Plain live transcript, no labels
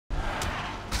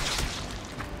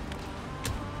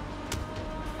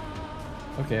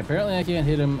Okay, apparently I can't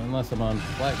hit him unless I'm on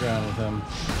flat ground with him.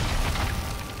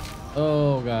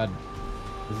 Oh god.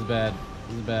 This is bad.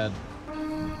 This is bad.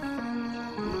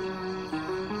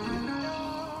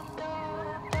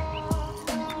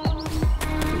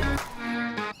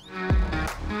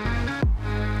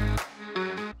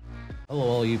 Hello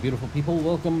all you beautiful people,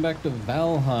 welcome back to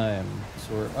Valheim.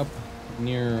 So we're up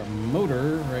near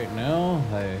Motor right now.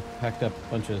 I packed up a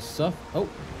bunch of stuff. Oh,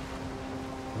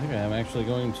 I think I'm actually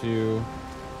going to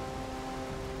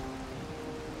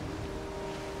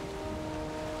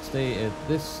stay at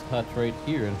this hut right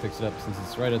here and fix it up since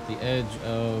it's right at the edge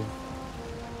of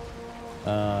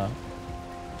the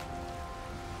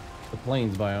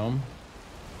plains biome.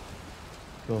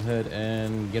 Go ahead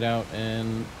and get out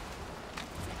and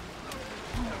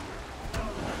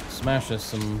smash us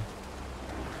some.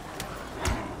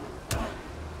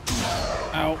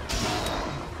 Ow.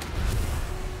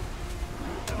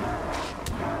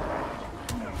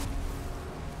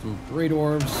 Some great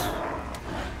orbs.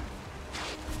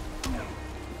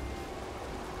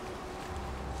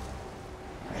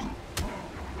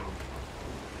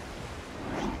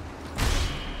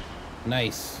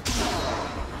 Nice.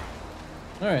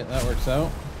 Alright, that works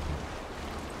out.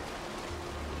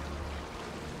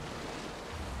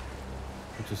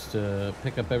 Just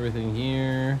pick up everything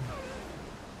here.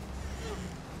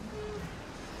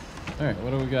 Alright,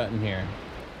 what do we got in here?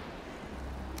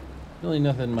 Really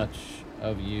nothing much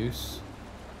of use.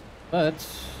 But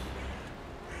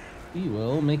we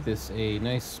will make this a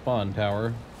nice spawn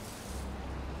tower.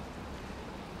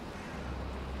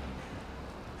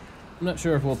 I'm not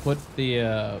sure if we'll put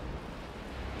the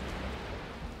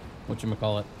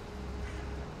whatchamacallit,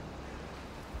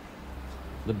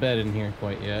 the bed in here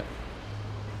quite yet.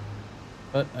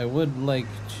 But I would like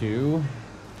to,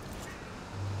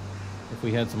 if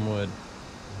we had some wood.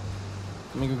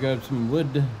 Let me go grab some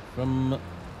wood from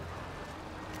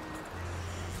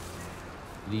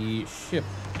the ship.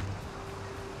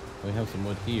 We have some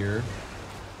wood here.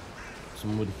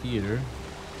 Some wood here.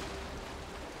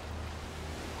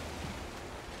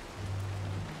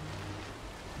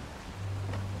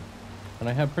 And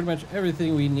I have pretty much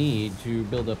everything we need to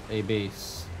build up a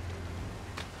base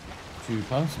to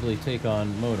possibly take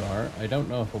on Modar. I don't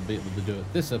know if we'll be able to do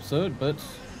it this episode, but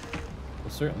we'll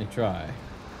certainly try.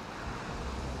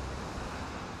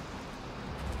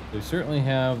 We certainly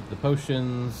have the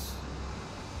potions,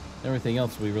 everything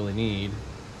else we really need.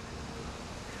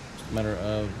 Just a matter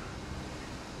of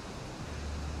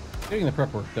getting the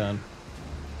prep work done.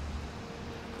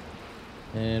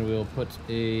 And we'll put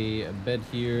a bed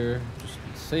here just to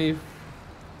be safe.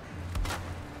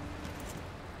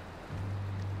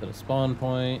 At a spawn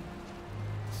point.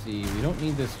 Let's see, we don't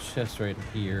need this chest right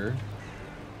here.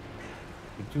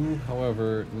 We do,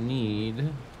 however, need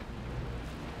a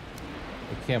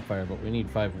campfire, but we need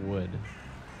 5 wood.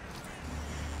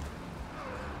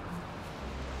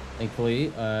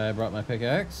 Thankfully, I brought my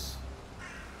pickaxe.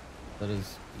 That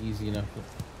is easy enough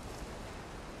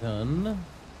done.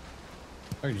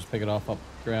 Or just pick it off up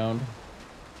the ground.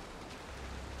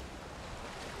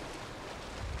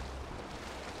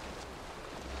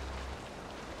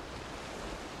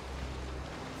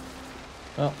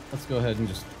 Well, let's go ahead and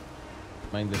just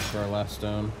mine this for our last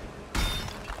stone.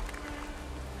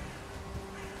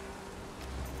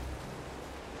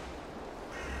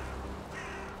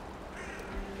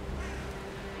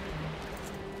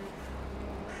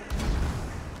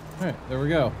 Alright, there we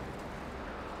go.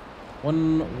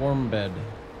 One warm bed.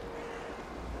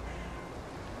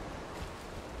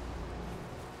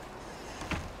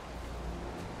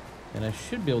 And I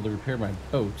should be able to repair my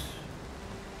boat.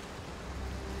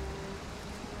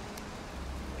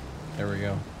 There we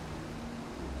go.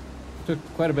 Took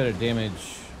quite a bit of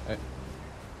damage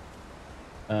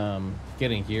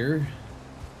getting here.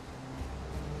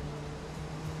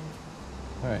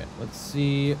 Alright, let's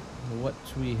see what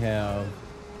we have.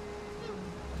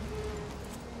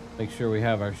 Make sure we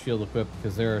have our shield equipped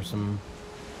because there are some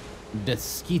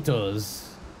desquitos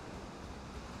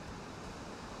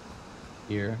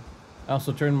here. I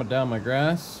also turned down my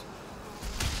grass.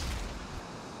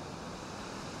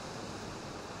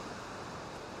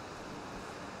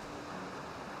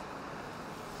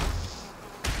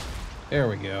 There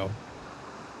we go.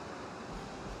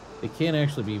 It can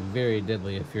actually be very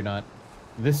deadly if you're not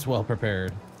this well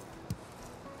prepared.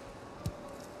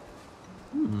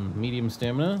 Medium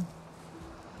stamina.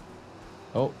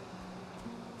 Oh.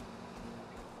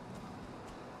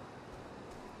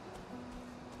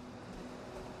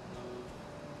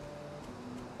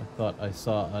 I thought I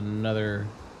saw another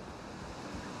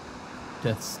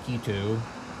Deathsquito.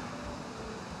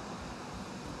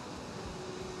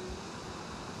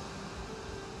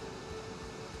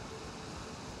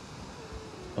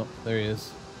 Oh, there he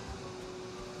is.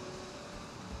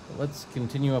 Let's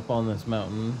continue up on this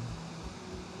mountain.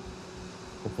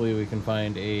 Hopefully we can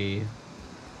find a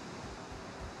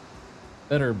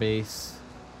better base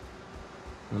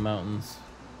in the mountains.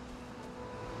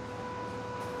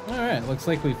 Alright, looks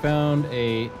like we found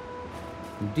a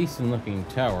decent looking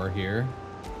tower here.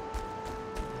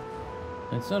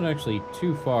 It's not actually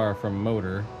too far from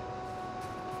Motor.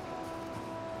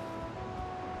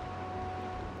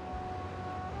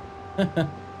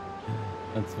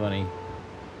 That's funny.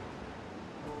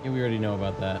 Yeah, we already know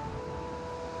about that.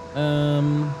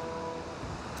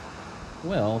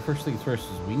 Well, first things first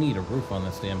is we need a roof on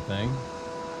this damn thing.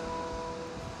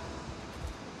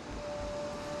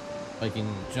 If I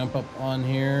can jump up on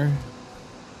here.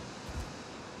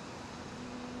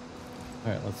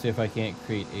 Alright, let's see if I can't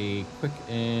create a quick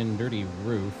and dirty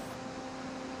roof.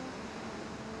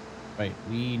 Right,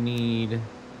 we need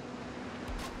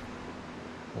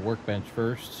a workbench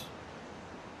first.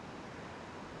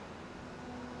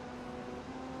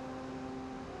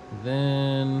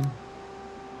 Then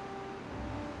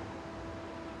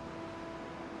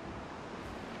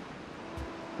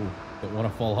ooh, don't want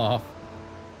to fall off.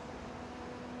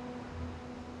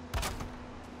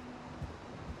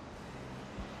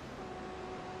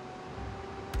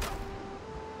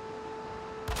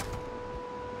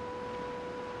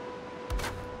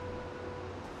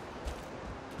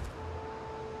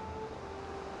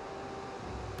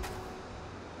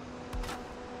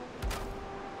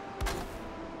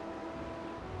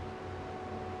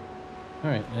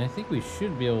 Alright, and I think we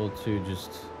should be able to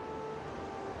just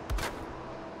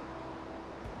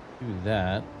do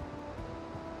that.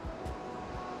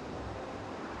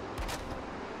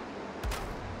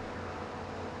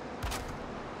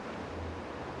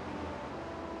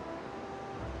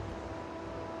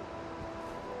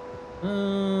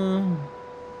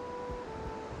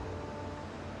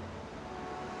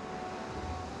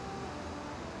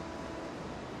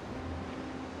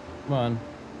 Come on.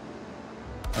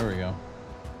 There we go.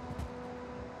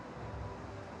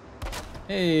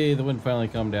 Hey, the wind finally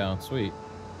calmed down. Sweet.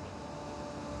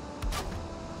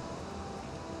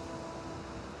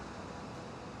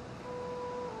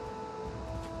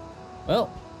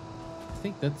 Well, I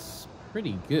think that's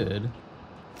pretty good.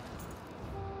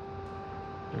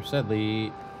 They're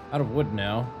sadly out of wood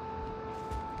now.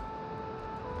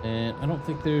 And I don't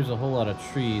think there's a whole lot of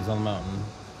trees on the mountain.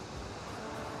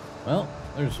 Well,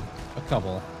 there's a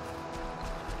couple.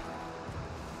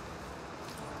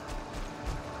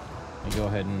 Let me go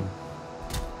ahead and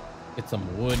get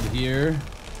some wood here.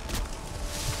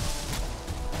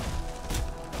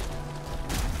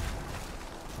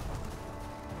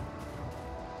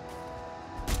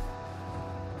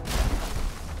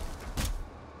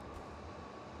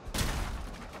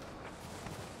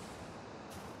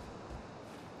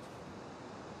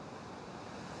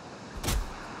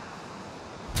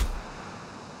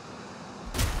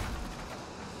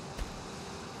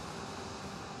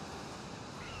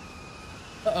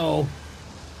 Uh-oh.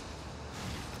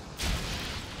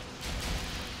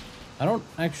 I don't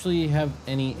actually have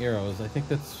any arrows. I think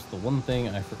that's the one thing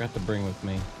I forgot to bring with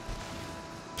me.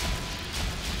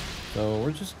 So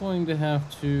we're just going to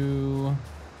have to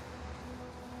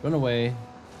run away.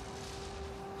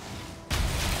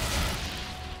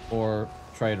 Or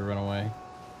try to run away.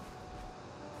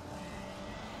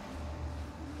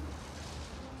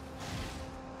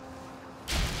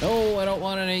 No, I don't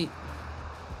want any.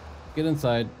 Get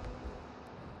inside.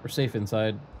 We're safe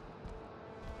inside.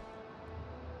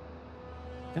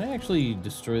 Can I actually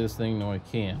destroy this thing? No, I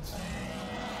can't.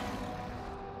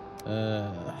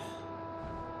 The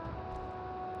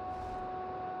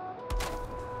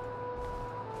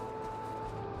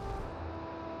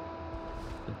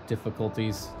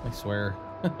difficulties, I swear.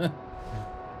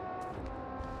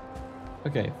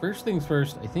 Okay, first things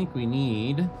first, I think we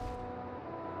need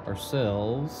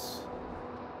ourselves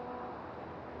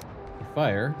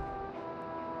fire.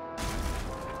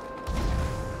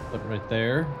 Put right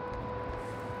there.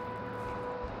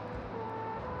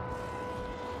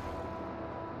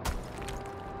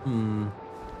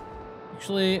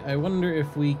 Actually, I wonder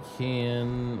if we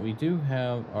can... We do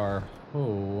have our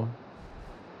hoe.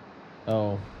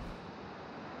 Oh.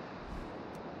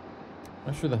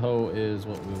 Not sure the hoe is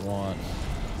what we want.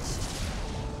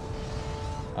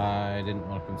 I didn't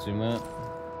want to consume that.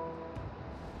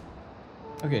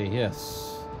 Okay,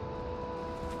 yes.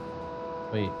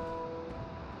 Wait.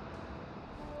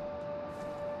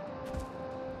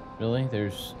 Really?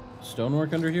 There's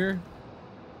stonework under here?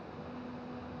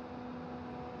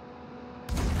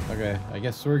 Okay, I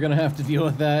guess we're gonna have to deal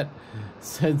with that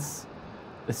since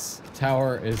this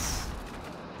tower is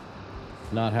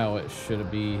Not how it should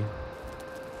be.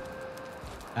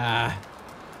 Ah.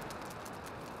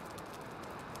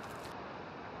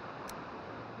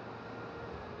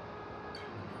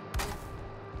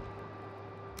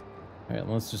 All right,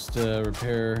 let's just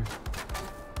repair.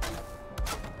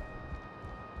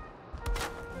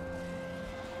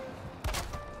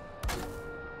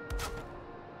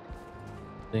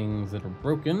 Things that are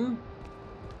broken.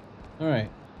 All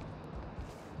right.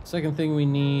 Second thing we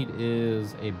need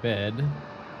is a bed.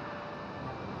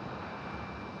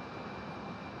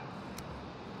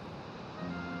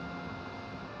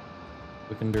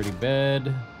 Quick and dirty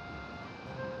bed.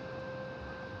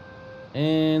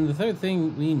 And the third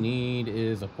thing we need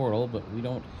is a portal, but we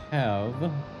don't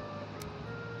have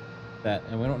that,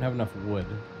 and we don't have enough wood.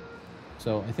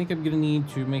 So I think I'm gonna need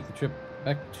to make the trip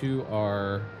back to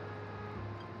our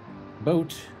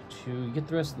boat to get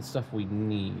the rest of the stuff we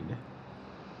need.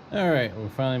 Alright, we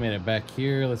finally made it back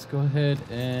here. Let's go ahead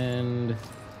and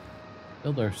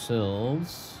build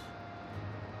ourselves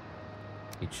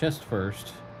a chest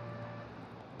first.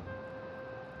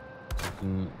 So we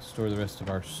can store the rest of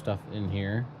our stuff in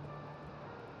here.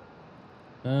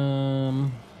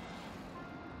 Doesn't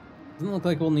look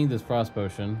like we'll need this frost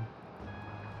potion.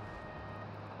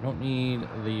 I don't need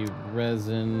the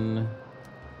resin.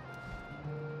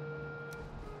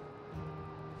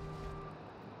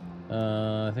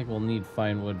 I think we'll need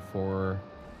fine wood for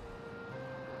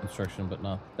construction, but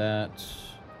not that.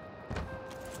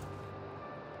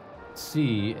 Let's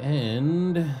see,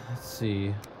 and let's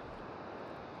see.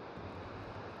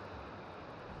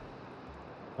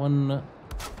 One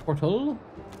portal,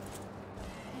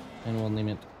 and we'll name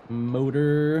it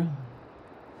motor.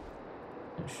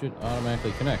 It should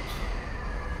automatically connect.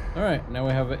 All right, now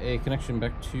we have a connection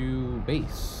back to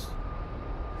base.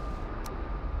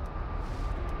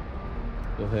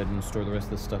 Go ahead and store the rest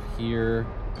of this stuff here.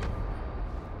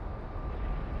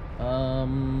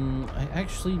 I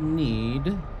actually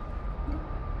need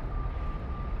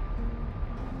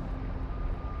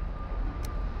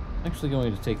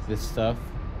going to take this stuff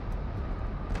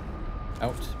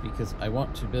out because I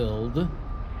want to build a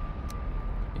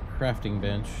crafting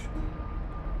bench.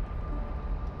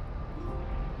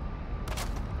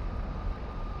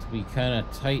 To be kind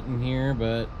of tight in here,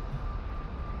 but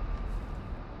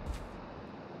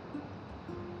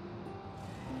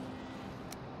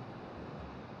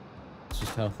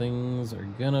how things are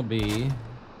gonna be.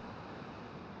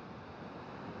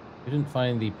 We didn't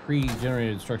find the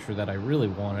pre-generated structure that I really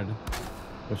wanted,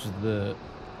 which is the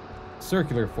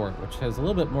circular fort, which has a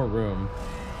little bit more room.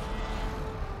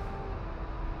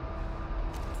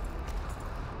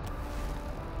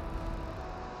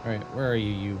 All right, where are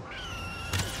you, you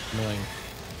annoying?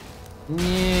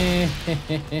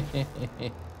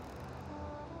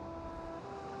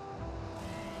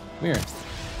 Come here.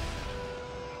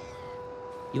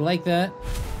 You like that?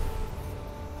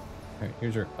 Alright,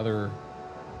 here's our other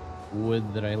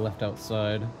wood that I left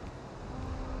outside.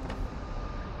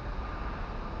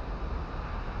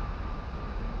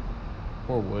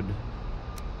 Poor wood.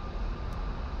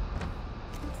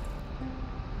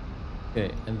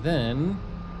 Okay, and then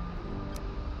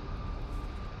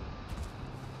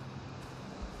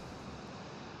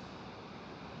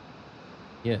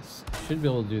yes, I should be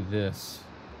able to do this.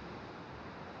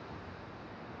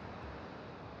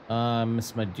 I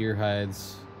miss my deer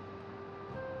hides.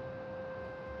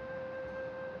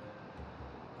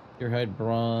 Deer hide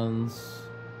bronze,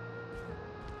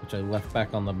 which I left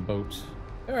back on the boat.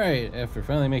 Alright, after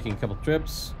finally making a couple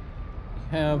trips,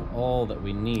 we have all that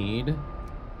we need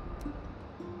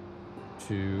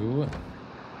to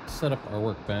set up our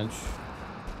workbench,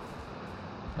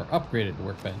 our upgraded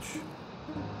workbench.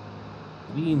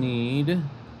 We need, let's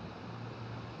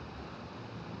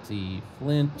see,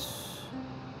 flint.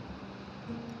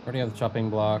 Already have the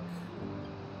chopping block.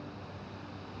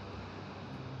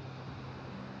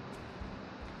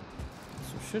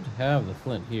 So should have the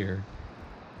flint here.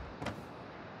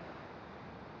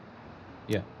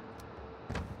 Yeah.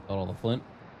 Got all the flint.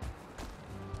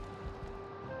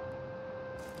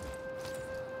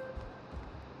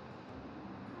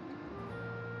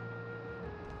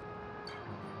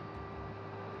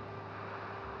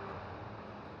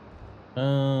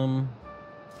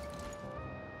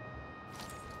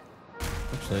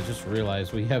 Actually, I just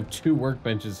realized we have 2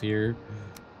 workbenches here.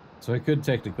 So I could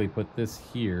technically put this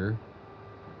here.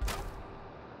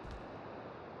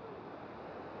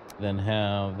 Then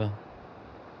have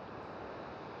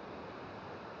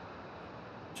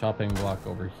chopping block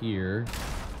over here.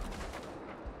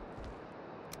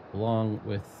 Along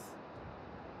with,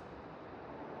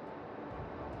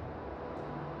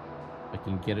 I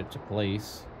can get it to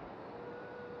place.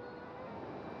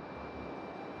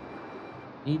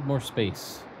 Need more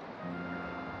space.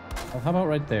 Well, how about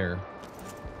right there?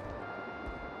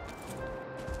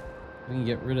 We can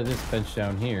get rid of this bench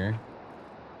down here.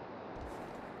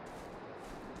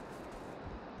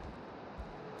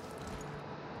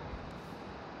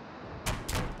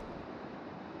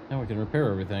 Now we can repair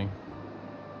everything.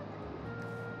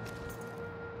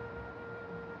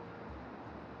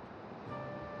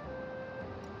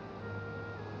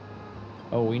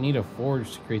 Oh, we need a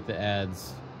forge to create the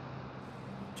adze.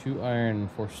 2 iron,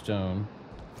 4 stone.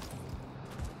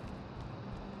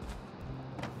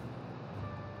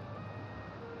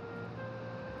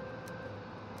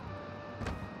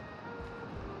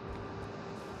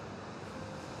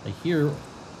 I hear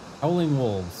howling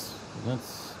wolves.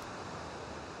 That's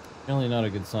really not a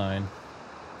good sign.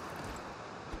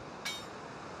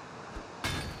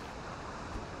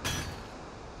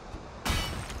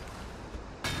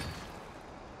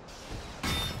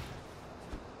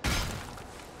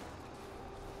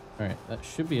 Alright, that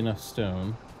should be enough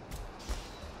stone.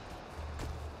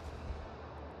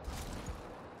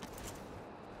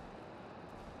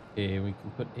 Okay, we can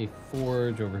put a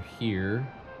forge over here.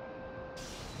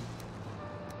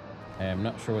 I'm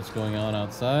not sure what's going on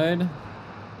outside.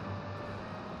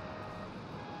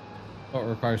 Oh, it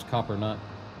requires copper, not...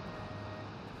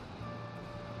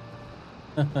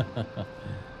 This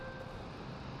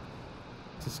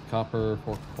is copper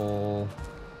for coal.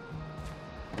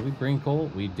 Did we bring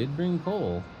coal? We did bring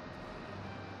coal.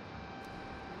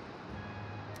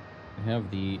 We have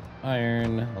the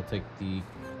iron. I'll take the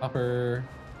copper.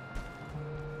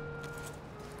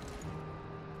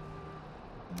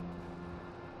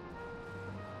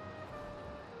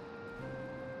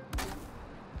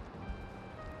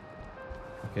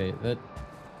 Okay, that...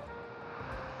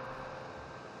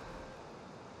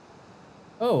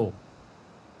 Oh!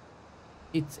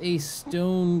 It's a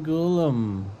stone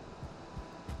golem.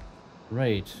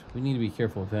 Right, we need to be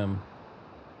careful with him.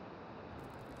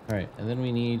 Alright, and then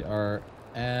we need our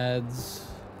adze.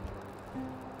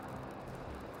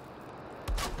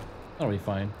 That'll be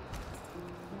fine.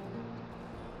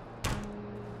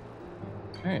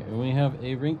 Alright, and we have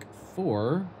a rank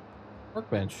 4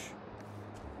 workbench.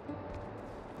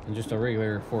 And just a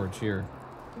regular forge here.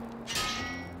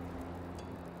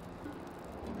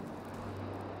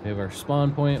 We have our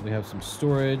spawn point, we have some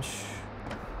storage.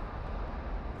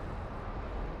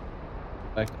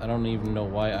 In fact, I don't even know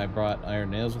why I brought iron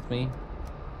nails with me.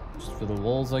 Just for the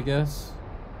lulz, I guess.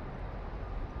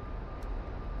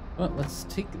 Well, let's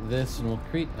take this and we'll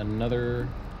create another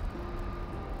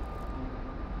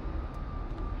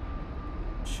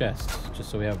chest,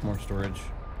 just so we have more storage.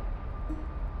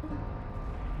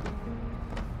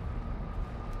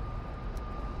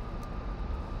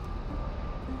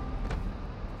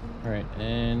 Alright,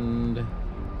 and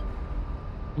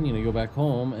we need to go back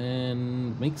home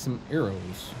and make some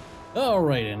arrows.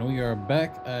 Alright, and we are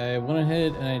back. I went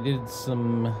ahead and I did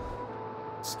some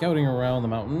scouting around the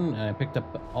mountain, and I picked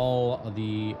up all of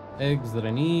the eggs that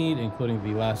I need, including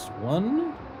the last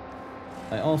one.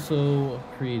 I also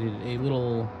created a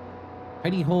little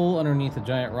hidey hole underneath a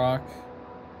giant rock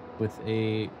with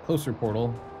a closer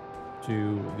portal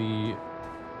to the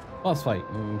boss fight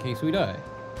in case we die.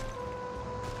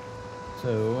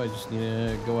 So I just need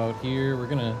to go out here. We're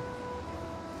gonna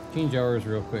change ours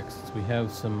real quick since we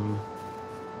have some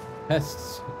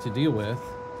pests to deal with.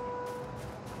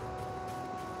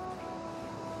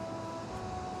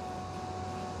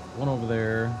 One over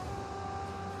there.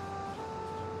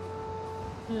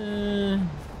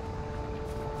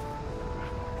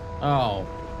 Oh.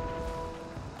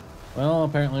 Well,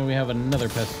 apparently we have another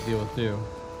pest to deal with too.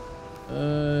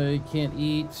 Can't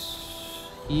eat.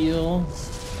 Heal.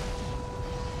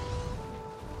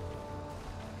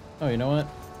 Oh, you know what?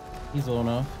 He's low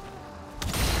enough.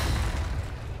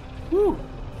 Woo!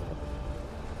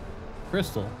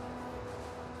 Crystal.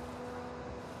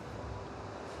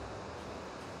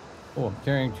 Oh, I'm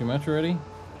carrying too much already?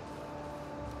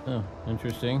 Oh,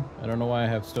 interesting. I don't know why I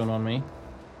have stone on me.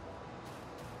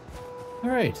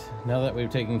 Alright, now that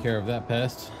we've taken care of that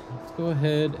pest, let's go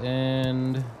ahead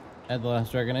and add the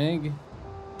last dragon egg.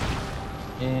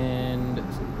 And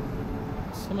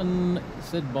summon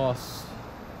said boss.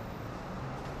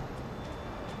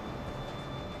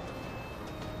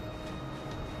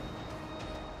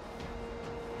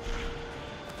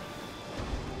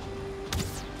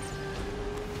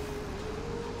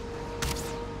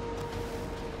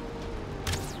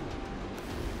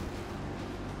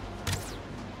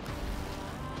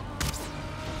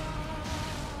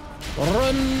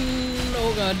 Run!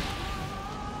 Oh god.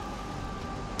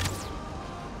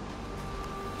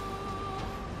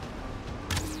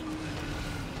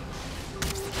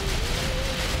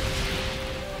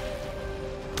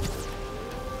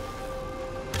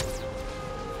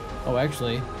 Oh,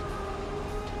 actually,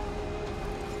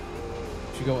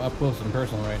 should go up close and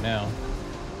personal right now.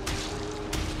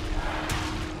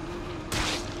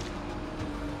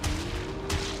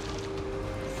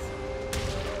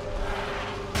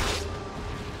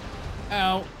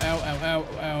 Ow, ow, ow, ow,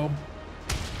 ow.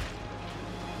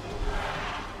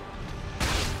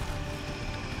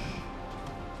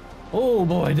 Oh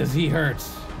boy, does he hurt.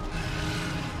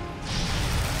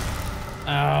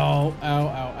 Ow, ow, ow,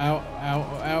 ow, ow,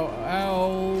 ow,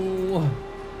 ow.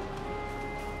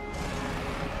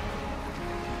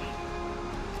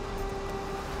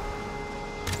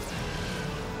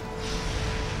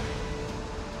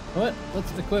 What?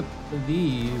 Let's equip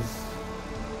these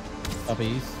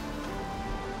puppies.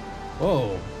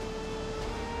 Whoa.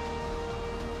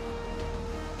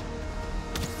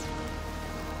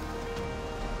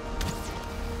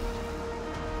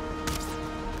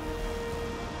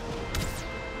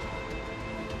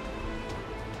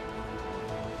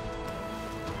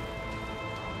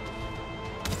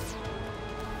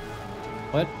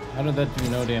 What? How did that do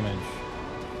no damage?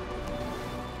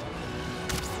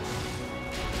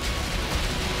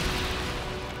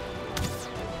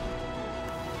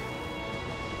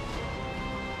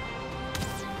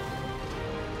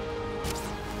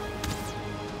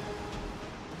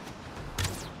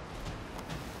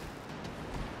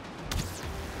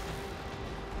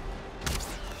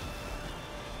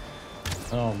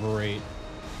 Oh, great.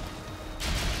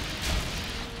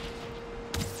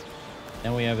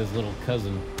 Now we have his little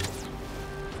cousin.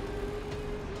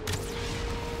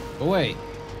 Go away.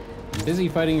 I'm busy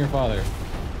fighting your father.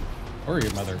 Or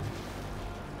your mother.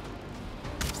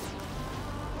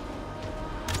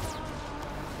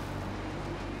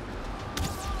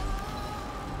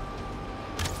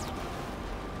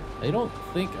 I don't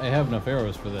think I have enough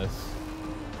arrows for this.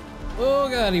 Oh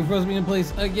god, he froze me in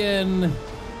place again.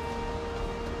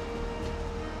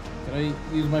 Can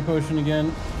I use my potion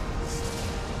again?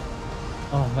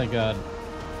 Oh my god.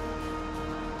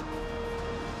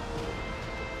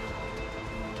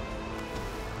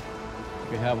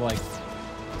 We have like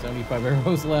 75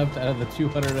 arrows left out of the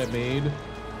 200 I made.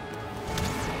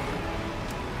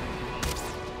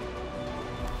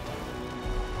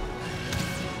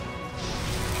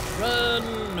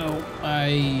 Run! No,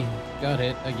 I got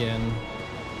hit again.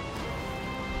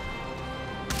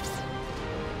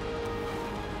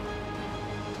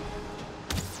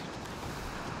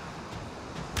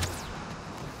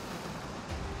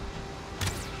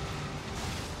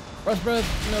 Frost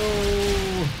breath,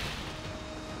 no.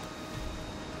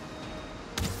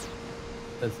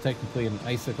 That's technically an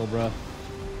icicle breath.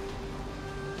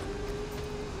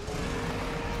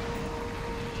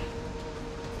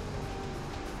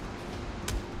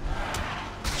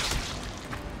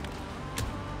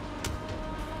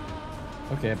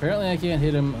 Okay, apparently I can't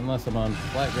hit him unless I'm on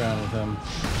flat ground with him.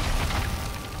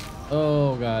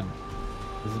 Oh god.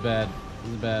 This is bad.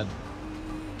 This is bad.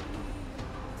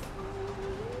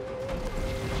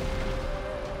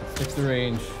 Stick to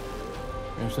range.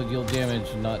 Actually deal damage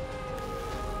and not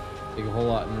take a whole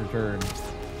lot in return.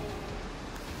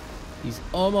 He's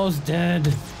almost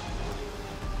dead.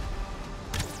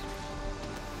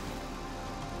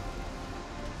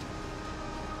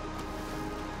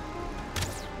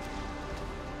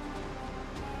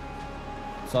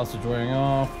 Sausage wearing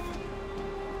off.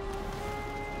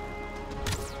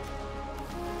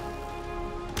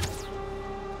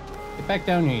 Get back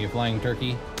down here, you flying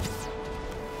turkey.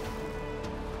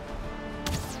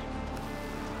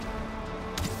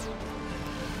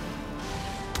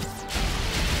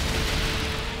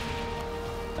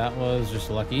 That was just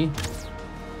lucky.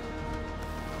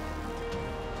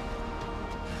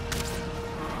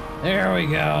 There we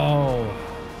go.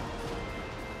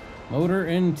 Motor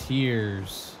in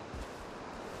tears.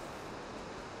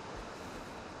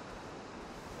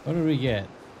 What did we get?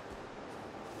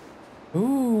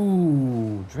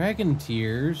 Ooh, dragon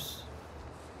tears.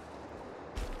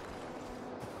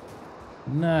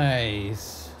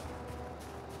 Nice.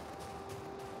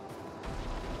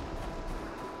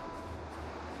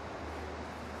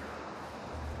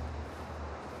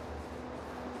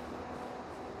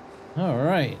 All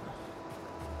right.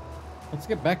 Let's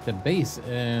get back to base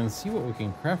and see what we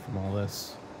can craft from all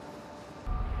this.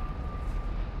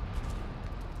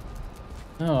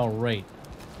 All right.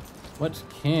 What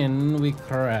can we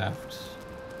craft?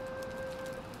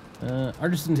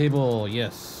 Artisan table,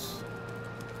 yes.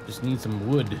 Just need some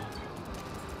wood.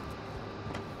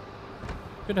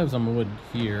 Could have some wood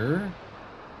here.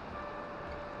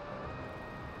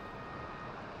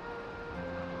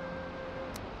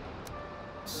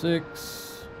 Six.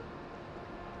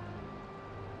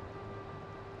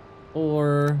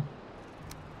 Or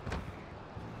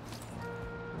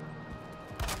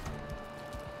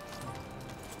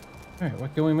Alright,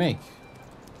 what can we make?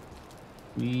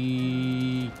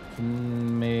 We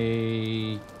can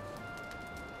make...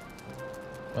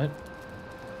 What?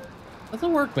 That's a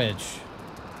workbench.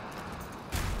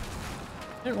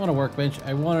 I didn't want a workbench.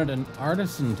 I wanted an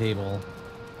artisan table.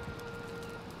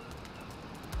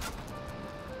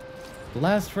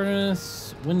 Blast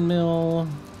furnace, windmill.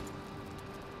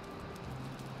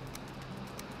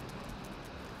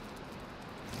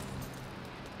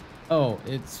 Oh,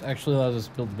 it's actually allows us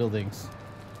to build buildings.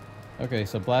 Okay,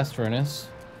 so blast furnace.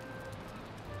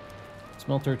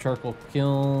 Smelter, charcoal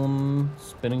kiln,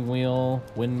 spinning wheel,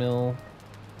 windmill.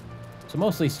 So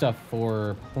mostly stuff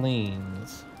for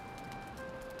planes.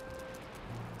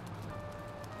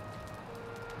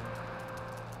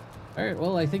 Alright,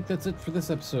 well, I think that's it for this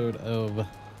episode of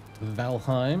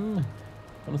Valheim. Want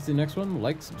to see the next one?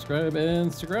 Like, subscribe,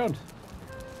 and stick around.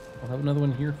 I'll have another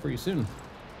one here for you soon.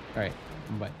 Alright,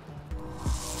 bye.